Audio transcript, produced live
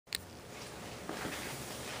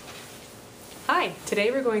Hi,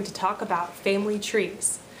 today we're going to talk about family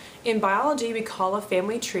trees. In biology, we call a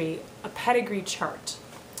family tree a pedigree chart.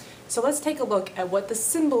 So let's take a look at what the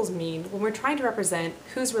symbols mean when we're trying to represent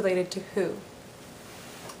who's related to who.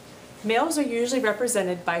 Males are usually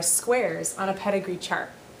represented by squares on a pedigree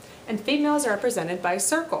chart, and females are represented by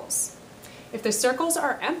circles. If the circles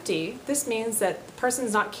are empty, this means that the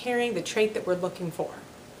person's not carrying the trait that we're looking for.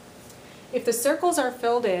 If the circles are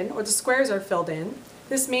filled in, or the squares are filled in,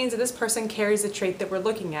 this means that this person carries the trait that we're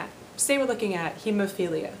looking at. Say we're looking at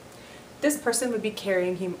hemophilia. This person would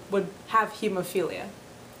have hemophilia,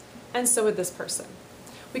 and so would this person.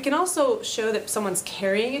 We can also show that someone's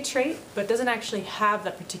carrying a trait, but doesn't actually have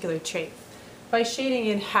that particular trait by shading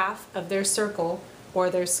in half of their circle or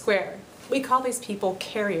their square. We call these people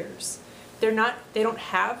carriers. They don't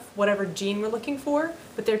have whatever gene we're looking for,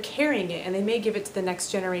 but they're carrying it, and they may give it to the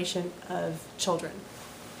next generation of children.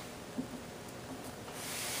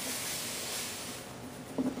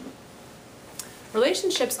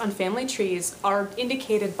 Relationships on family trees are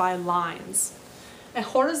indicated by lines. A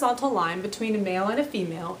horizontal line between a male and a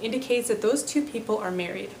female indicates that those two people are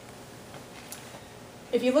married.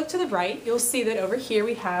 If you look to the right, you'll see that over here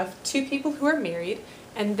we have two people who are married,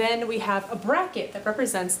 and then we have a bracket that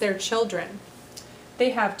represents their children. They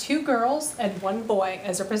have two girls and one boy,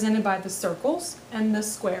 as represented by the circles and the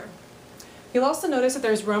square. You'll also notice that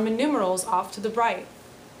there's Roman numerals off to the right.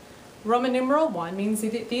 Roman numeral 1 means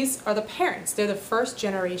that these are the parents, they're the first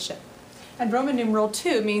generation. And Roman numeral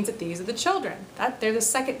 2 means that these are the children, that they're the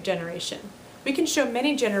second generation. We can show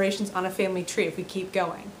many generations on a family tree if we keep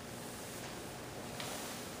going.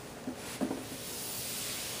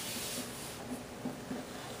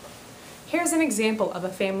 Here's an example of a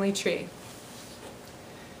family tree.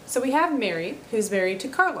 So we have Mary, who's married to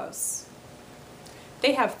Carlos.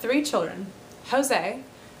 They have 3 children, Jose,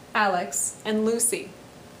 Alex, and Lucy.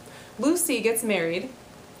 Lucy gets married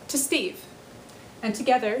to Steve, and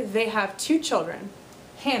together they have 2 children,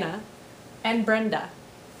 Hannah and Brenda.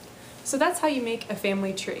 So that's how you make a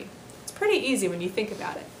family tree. It's pretty easy when you think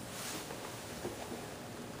about it.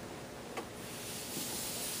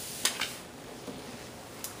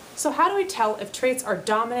 So how do we tell if traits are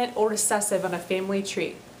dominant or recessive on a family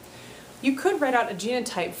tree? You could write out a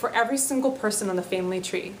genotype for every single person on the family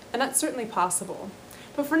tree, and that's certainly possible.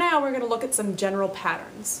 But for now, we're going to look at some general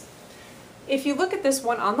patterns. If you look at this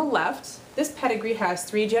one on the left, this pedigree has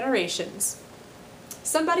 3 generations.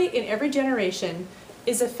 Somebody in every generation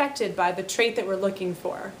is affected by the trait that we're looking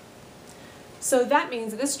for. So that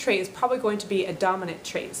means that this trait is probably going to be a dominant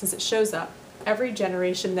trait since it shows up every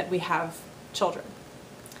generation that we have children.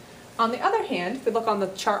 On the other hand, if we look on the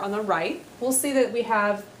chart on the right, we'll see that we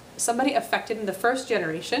have somebody affected in the first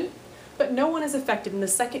generation, but no one is affected in the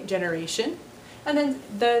second generation, and then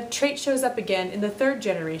the trait shows up again in the 3rd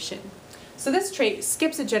generation. So this trait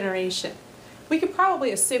skips a generation. We could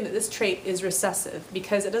probably assume that this trait is recessive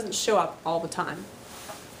because it doesn't show up all the time.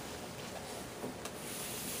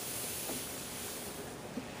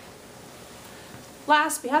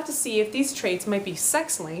 Last, we have to see if these traits might be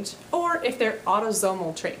sex-linked or if they're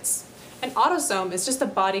autosomal traits. An autosome is just a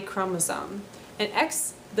body chromosome, and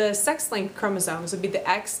the sex-linked chromosomes would be the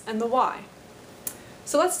X and the Y.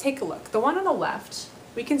 So let's take a look. The one on the left,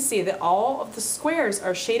 we can see that all of the squares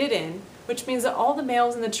are shaded in, which means that all the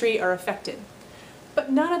males in the tree are affected.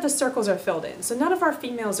 But none of the circles are filled in, so none of our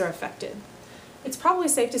females are affected. It's probably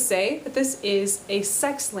safe to say that this is a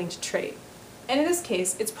sex-linked trait. And in this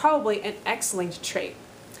case, it's probably an X-linked trait.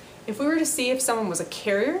 If we were to see if someone was a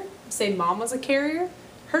carrier, say mom was a carrier,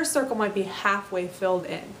 her circle might be halfway filled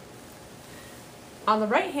in. On the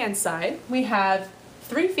right-hand side, we have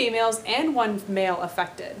 3 females and 1 male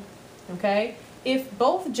affected. Okay? If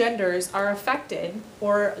both genders are affected,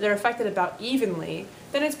 or they're affected about evenly,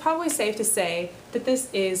 then it's probably safe to say that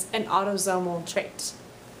this is an autosomal trait.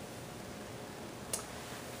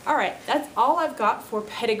 Alright, that's all I've got for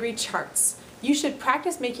pedigree charts. You should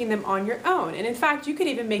practice making them on your own, and in fact, you could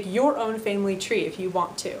even make your own family tree if you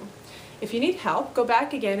want to. If you need help, go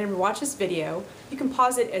back again and watch this video. You can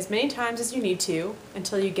pause it as many times as you need to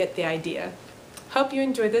until you get the idea. Hope you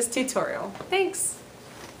enjoyed this tutorial. Thanks!